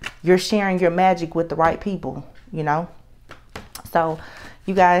you're sharing your magic with the right people, you know. So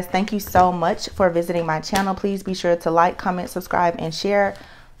you guys, thank you so much for visiting my channel. Please be sure to like, comment, subscribe, and share.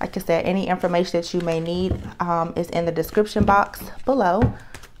 Like I said, any information that you may need is in the description box below.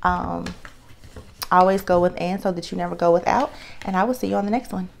 Always go with and so that you never go without. And I will see you on the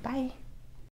next one. Bye.